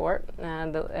boys-only sport,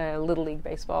 and Little League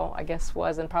baseball, I guess,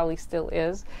 was and probably still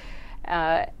is.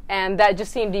 And that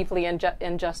just seemed deeply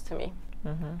unjust to me.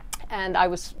 And I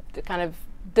was kind of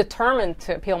determined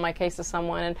to appeal my case to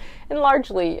someone, and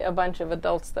largely a bunch of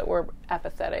adults that were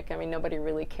apathetic. I mean, nobody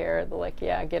really cared. They're like,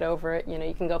 yeah, get over it.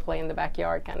 You can go play in the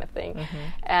backyard kind of thing.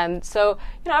 And so,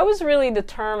 I was really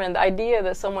determined. The idea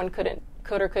that someone could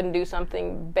or couldn't do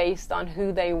something based on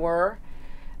who they were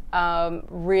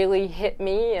really hit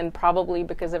me, and probably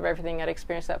because of everything I'd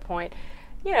experienced at that point.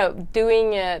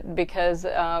 Doing it because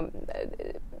the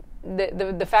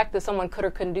fact that someone could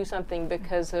or couldn't do something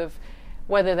because of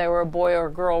whether they were a boy or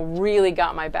a girl really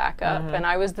got my back up. And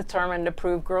I was determined to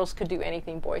prove girls could do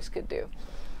anything boys could do.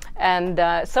 And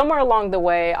somewhere along the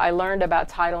way, I learned about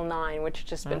Title IX, which had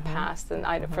just been passed.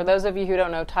 And for those of you who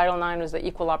don't know, Title IX was the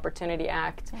Equal Opportunity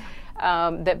Act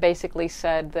that basically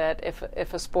said that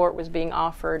if a sport was being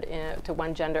offered to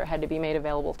one gender, it had to be made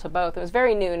available to both. It was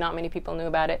very new. Not many people knew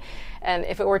about it. And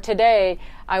if it were today,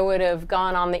 I would have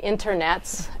gone on the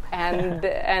internets and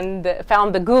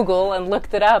found the Google and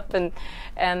looked it up and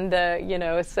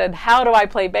said, how do I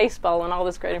play baseball, and all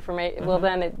this great information. Well,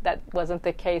 then that wasn't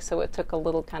the case, so it took a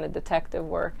little kind of detective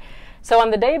work. So on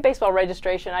the day of baseball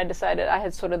registration, I decided I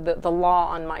had sort of the law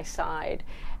on my side.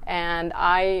 And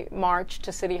I marched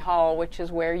to City Hall, which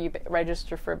is where you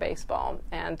register for baseball.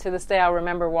 And to this day, I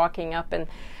remember walking up and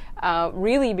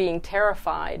really being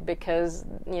terrified because,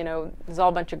 there's all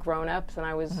a bunch of grown-ups, and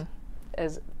I was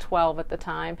as 12 at the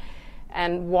time,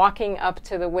 and walking up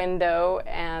to the window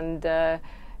and they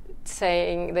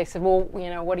said, well,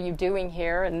 what are you doing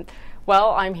here? And,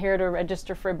 well, I'm here to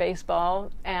register for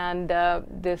baseball. And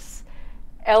this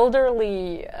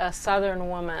elderly Southern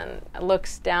woman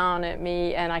looks down at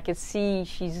me, and I could see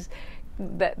she's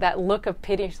that look of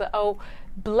pity. She's like, oh,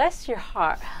 bless your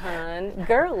heart, hon.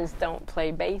 Girls don't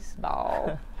play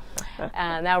baseball.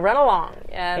 Now run along.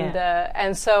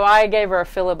 And so I gave her a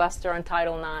filibuster on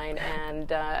Title IX,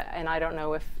 and I don't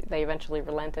know if they eventually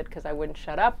relented because I wouldn't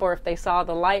shut up, or if they saw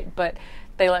the light, but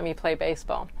they let me play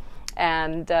baseball.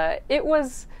 And it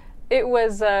was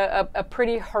a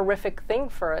pretty horrific thing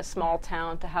for a small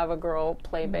town to have a girl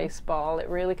play baseball. It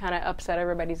really kind of upset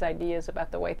everybody's ideas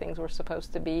about the way things were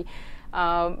supposed to be.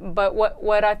 But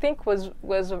what I think was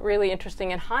really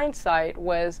interesting in hindsight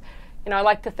was, I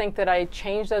like to think that I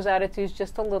changed those attitudes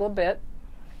just a little bit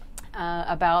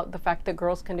about the fact that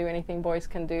girls can do anything boys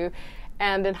can do.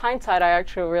 And in hindsight, I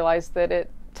actually realized that it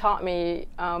taught me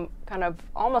kind of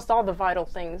almost all the vital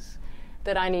things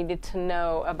that I needed to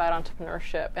know about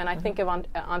entrepreneurship. And I think of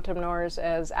entrepreneurs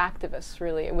as activists.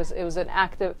 Really, it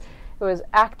was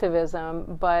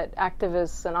activism, but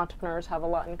activists and entrepreneurs have a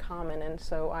lot in common, and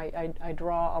so I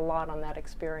draw a lot on that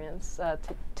experience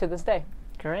to this day.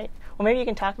 Great. Well, maybe you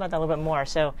can talk about that a little bit more.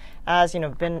 So, as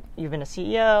you've been a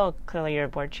CEO, clearly you're a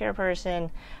board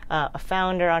chairperson, a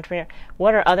founder, entrepreneur.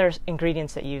 What are other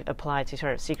ingredients that you've applied to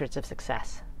sort of secrets of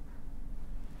success?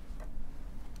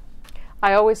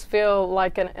 I always feel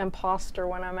like an imposter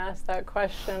when I'm asked that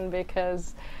question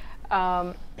because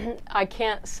I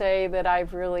can't say that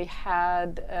I've really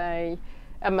had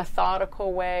a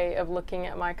methodical way of looking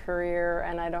at my career,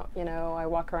 and I don't, I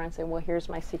walk around and say, well, here's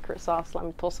my secret sauce, let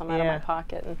me pull some out of my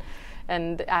pocket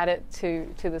and add it to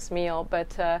this meal.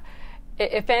 But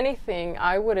if anything,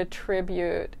 I would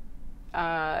attribute,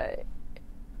 I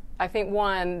think,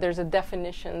 one, there's a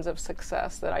definitions of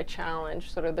success that I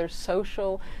challenge. Sort of there's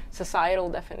societal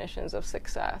definitions of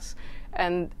success.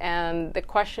 And the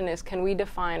question is, can we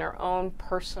define our own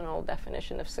personal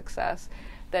definition of success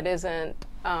that isn't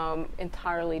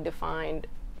entirely defined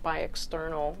by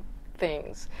external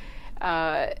things?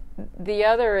 The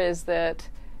other is that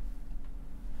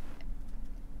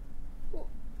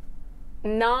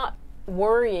not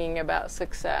worrying about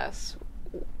success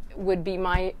would be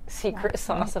my secret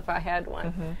sauce if I had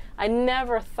one. I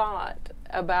never thought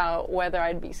about whether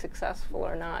I'd be successful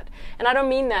or not. And I don't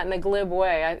mean that in a glib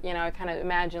way. I kind of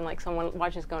imagine like someone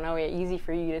watches going, oh yeah, easy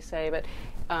for you to say, but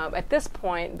at this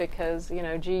point, because,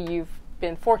 gee, you've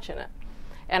been fortunate.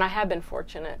 And I have been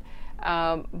fortunate.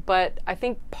 But I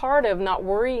think part of not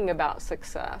worrying about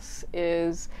success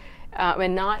is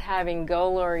and not having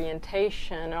goal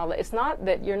orientation and all that. It's not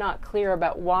that you're not clear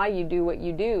about why you do what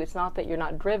you do. It's not that you're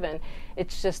not driven.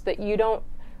 It's just that you don't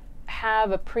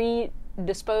have a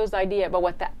predisposed idea about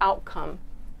what the outcome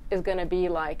is going to be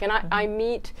like. And I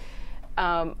meet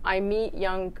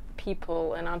young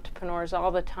people and entrepreneurs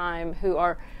all the time who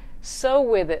are so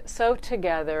with it, so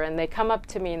together, and they come up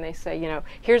to me and they say,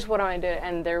 here's what I did,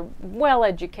 and they're well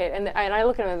educated, and I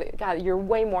look at them and God, you're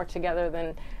way more together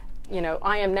than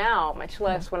I am now, much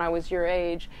less when I was your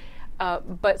age.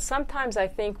 But sometimes I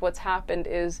think what's happened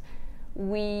is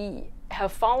we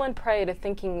have fallen prey to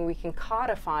thinking we can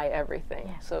codify everything.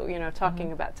 Yeah. So,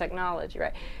 talking about technology,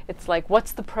 right? It's like,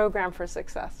 what's the program for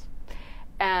success?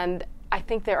 And I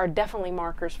think there are definitely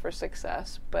markers for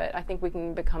success, but I think we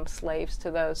can become slaves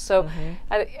to those. So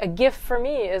a gift for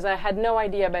me is I had no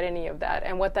idea about any of that.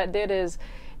 And what that did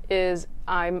is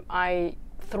I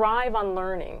thrive on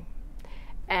learning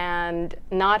and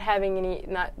not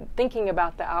thinking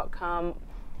about the outcome.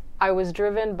 I was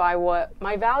driven by what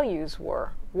my values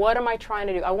were. What am I trying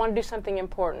to do? I want to do something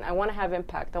important. I want to have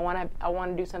impact. I want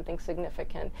to do something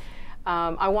significant.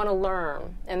 I want to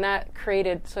learn, and that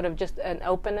created sort of just an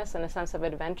openness and a sense of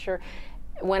adventure.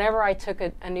 Whenever I took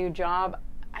a new job,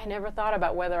 I never thought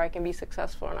about whether I can be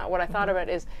successful or not. What I thought about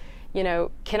is,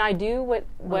 can I do what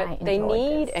they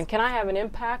need, and can I have an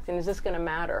impact, and is this going to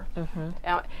matter?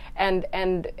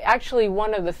 And actually,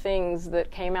 one of the things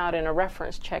that came out in a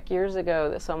reference check years ago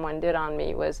that someone did on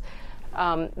me was,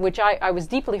 which I was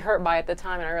deeply hurt by at the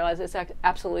time, and I realized it's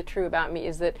absolutely true about me,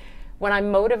 is that when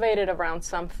I'm motivated around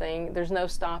something, there's no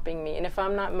stopping me. And if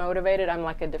I'm not motivated, I'm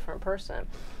like a different person.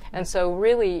 And so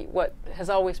really what has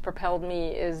always propelled me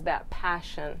is that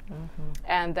passion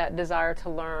and that desire to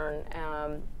learn,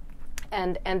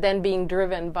 and then being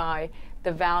driven by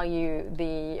the value,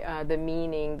 the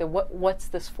meaning, the what's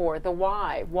this for, the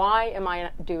why. Why am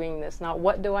I doing this? Not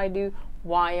what do I do,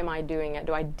 why am I doing it?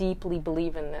 Do I deeply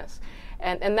believe in this?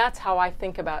 And that's how I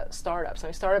think about startups. I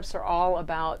mean, startups are all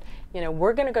about,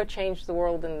 we're going to go change the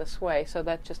world in this way. So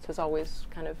that just has always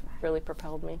kind of really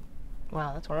propelled me.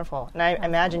 Wow, that's wonderful. And I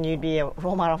imagine you'd be a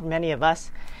role model for many of us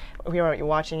who are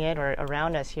watching it or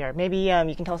around us here. Maybe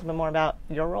you can tell us a bit more about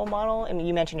your role model. I mean,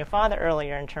 you mentioned your father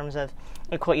earlier in terms of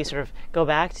a quote you sort of go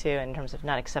back to in terms of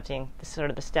not accepting the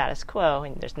status quo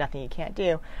and there's nothing you can't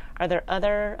do. Are there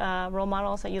other role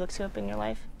models that you look to up in your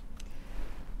life?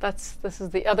 This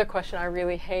is the other question I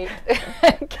really hate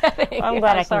getting. Well, I'm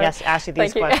glad I can ask you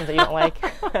these questions that you don't like.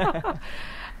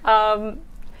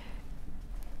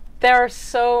 There are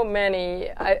so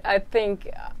many. I think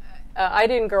I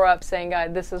didn't grow up saying,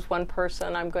 God, this is one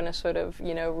person I'm going to sort of,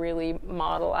 really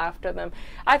model after them.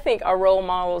 I think our role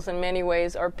models in many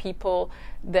ways are people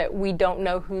that we don't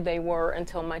know who they were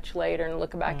until much later and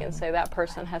look back and say that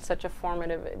person has such a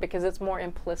formative, because it's more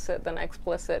implicit than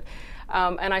explicit.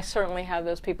 And I certainly have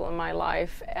those people in my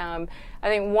life. I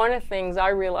think one of the things I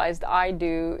realized I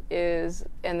do is,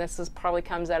 and this probably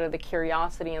comes out of the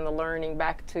curiosity and the learning,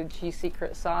 back to G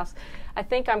secret sauce, I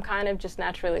think I'm kind of just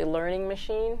naturally a learning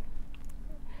machine.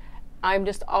 I'm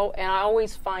just and I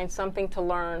always find something to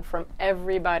learn from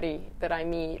everybody that I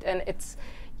meet, and it's,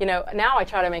 you know, now I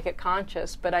try to make it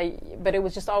conscious, but it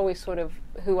was just always sort of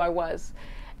who I was,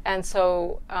 and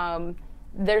so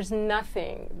there's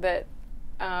nothing that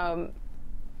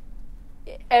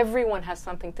everyone has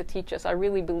something to teach us. I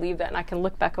really believe that, and I can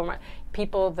look back on my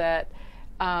people that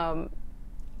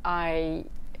I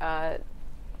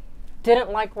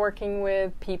didn't like working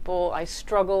with, people I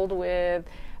struggled with.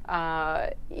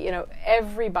 You know,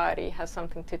 everybody has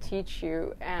something to teach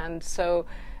you, and so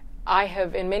I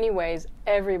have, in many ways,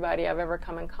 everybody I've ever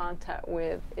come in contact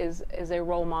with is a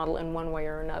role model in one way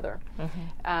or another.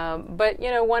 Mm-hmm. But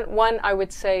you know, one I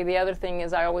would say, the other thing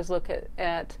is I always look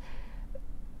at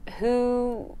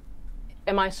who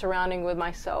am I surrounding with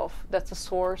myself that's a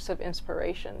source of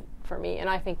inspiration for me, and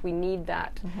I think we need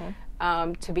that. Mm-hmm.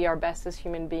 To be our best as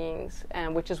human beings,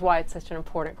 and which is why it's such an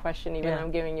important question, even though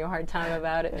I'm giving you a hard time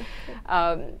about it.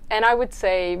 And I would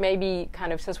say, maybe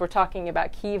kind of, since we're talking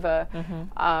about Kiva,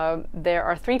 there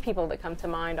are three people that come to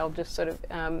mind. I'll just sort of,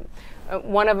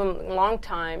 one of them,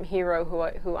 longtime hero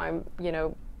who I'm, you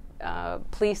know,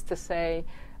 pleased to say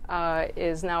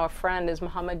is now a friend, is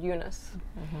Muhammad Yunus.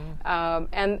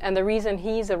 And the reason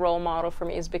he's a role model for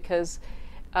me is because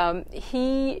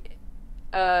he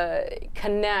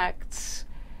connects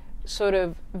sort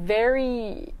of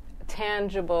very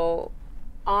tangible,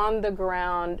 on the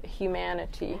ground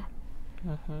humanity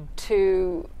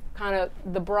to kind of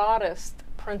the broadest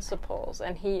principles,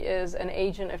 and he is an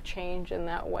agent of change in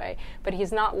that way. But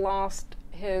he's not lost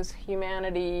his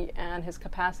humanity and his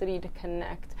capacity to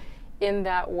connect in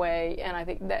that way, and I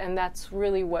think and that's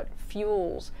really what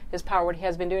fuels his power. What he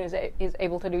has been doing is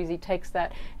able to do is he takes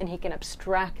that and he can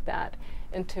abstract that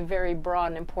into very broad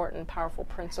and important, powerful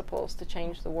principles to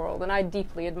change the world. And I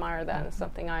deeply admire that, and it's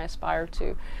something I aspire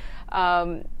to.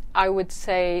 I would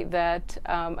say that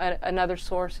another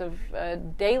source of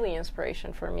daily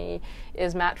inspiration for me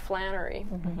is Matt Flannery,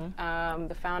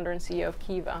 the founder and CEO of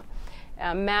Kiva.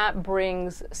 Matt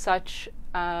brings such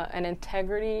an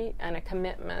integrity and a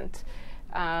commitment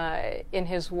in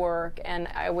his work, and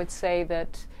I would say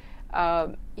that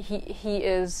he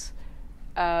is,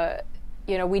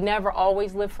 you know, we never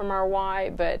always live from our why,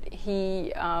 but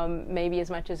he, maybe as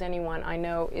much as anyone I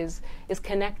know, is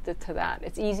connected to that.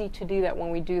 It's easy to do that when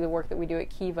we do the work that we do at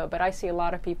Kiva, but I see a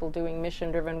lot of people doing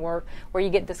mission-driven work where you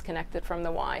get disconnected from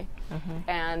the why,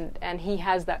 and he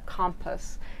has that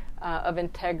compass of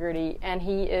integrity, and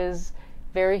he is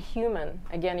very human.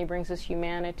 Again, he brings his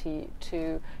humanity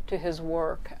to his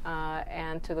work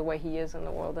and to the way he is in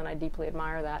the world, and I deeply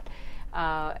admire that.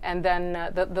 And then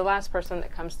the last person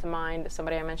that comes to mind is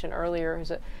somebody I mentioned earlier,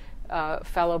 who's a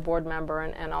fellow board member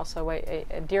and also a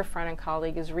dear friend and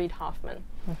colleague, is Reid Hoffman.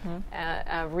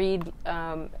 Reid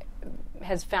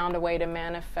has found a way to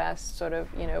manifest sort of,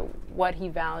 you know, what he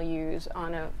values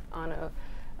on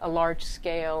a large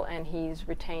scale, and he's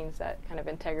retains that kind of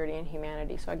integrity and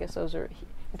humanity. So I guess those are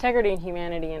integrity and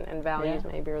humanity and values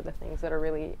maybe are the things that are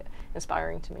really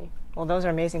inspiring to me. Well, those are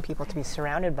amazing people to be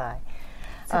surrounded by.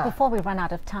 So before we run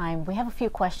out of time, we have a few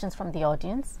questions from the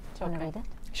audience. Do you want to read it?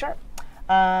 Sure.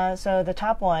 So the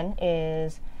top one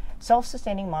is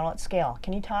self-sustaining model at scale.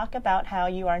 Can you talk about how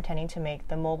you are intending to make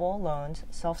the mobile loans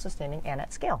self-sustaining and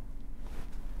at scale?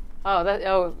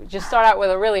 Just start out with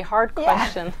a really hard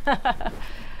question.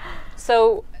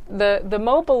 So the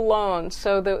mobile loan,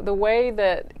 so the way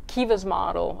that Kiva's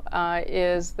model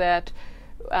is that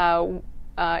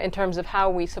in terms of how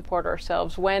we support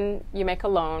ourselves, when you make a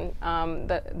loan,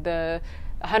 the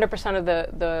 100% of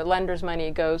the lender's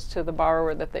money goes to the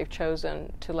borrower that they've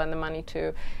chosen to lend the money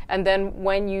to. And then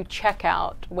when you check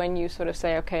out, when you sort of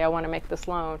say, okay, I want to make this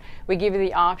loan, we give you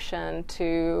the option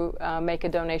to make a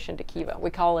donation to Kiva. We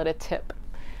call it a tip,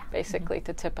 basically,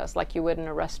 to tip us like you would in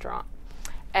a restaurant.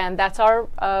 And that's our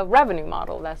revenue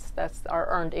model. That's our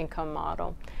earned income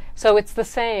model. So it's the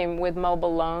same with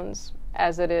mobile loans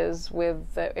as it is with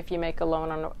if you make a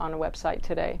loan on a website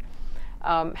today.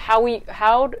 How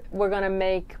we're going to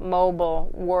make mobile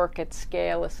work at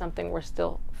scale is something we're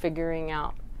still figuring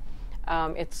out.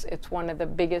 It's one of the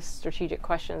biggest strategic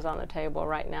questions on the table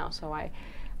right now. So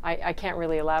I can't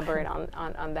really elaborate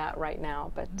on that right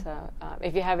now. But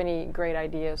if you have any great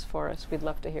ideas for us, we'd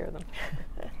love to hear them.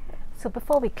 So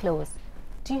before we close,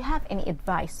 do you have any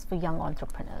advice for young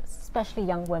entrepreneurs, especially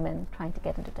young women trying to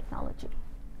get into technology?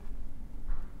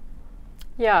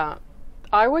 Yeah,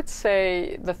 I would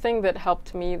say the thing that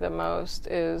helped me the most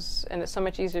is, and it's so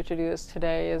much easier to do this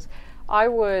today, is I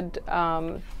would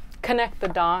connect the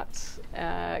dots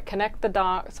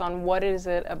on what is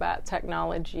it about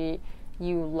technology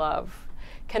you love.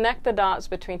 connect the dots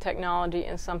between technology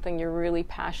and something you're really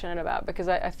passionate about, because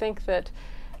I think that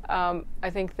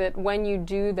when you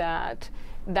do that,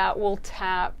 that will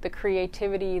tap the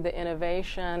creativity, the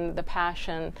innovation, the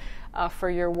passion for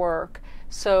your work.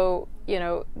 So, you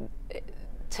know,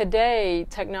 today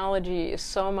technology is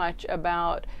so much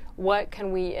about what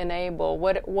can we enable,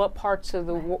 what parts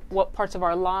of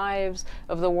our lives,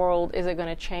 of the world is it going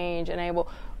to change, enable.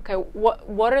 Okay,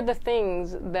 what are the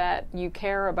things that you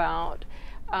care about,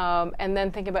 and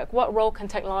then think about what role can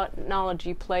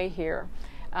technology play here,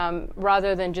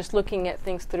 rather than just looking at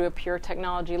things through a pure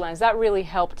technology lens. That really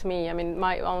helped me. I mean,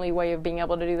 my only way of being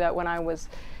able to do that when I was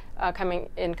coming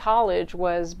in college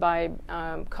was by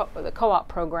the co-op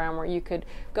program, where you could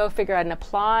go figure out an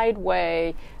applied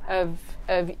way of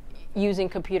using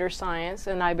computer science,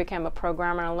 and I became a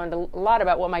programmer, and I learned a lot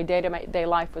about what my day-to-day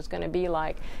life was going to be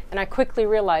like. And I quickly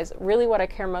realized really what I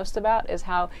care most about is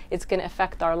how it's going to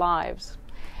affect our lives.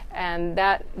 And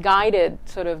that guided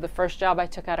sort of the first job I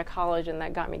took out of college, and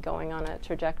that got me going on a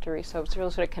trajectory. So it's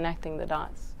really sort of connecting the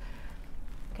dots.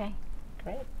 Okay.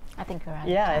 Great. I think we're out of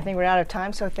Yeah, time. I think we're out of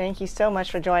time, so thank you so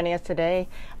much for joining us today.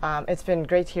 It's been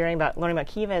great learning about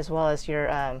Kiva, as well as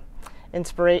your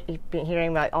hearing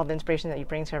about all the inspiration that you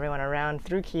bring to everyone around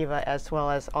through Kiva, as well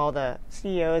as all the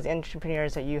CEOs and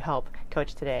entrepreneurs that you help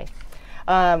coach today.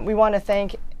 We want to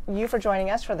thank you for joining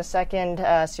us for the second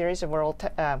series of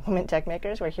Women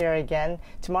Techmakers. We're here again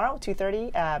tomorrow,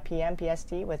 2:30 p.m.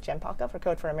 PST with Jen Palka for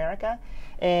Code for America.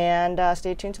 And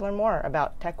stay tuned to learn more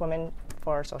about tech women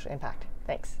for social impact.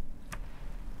 Thanks.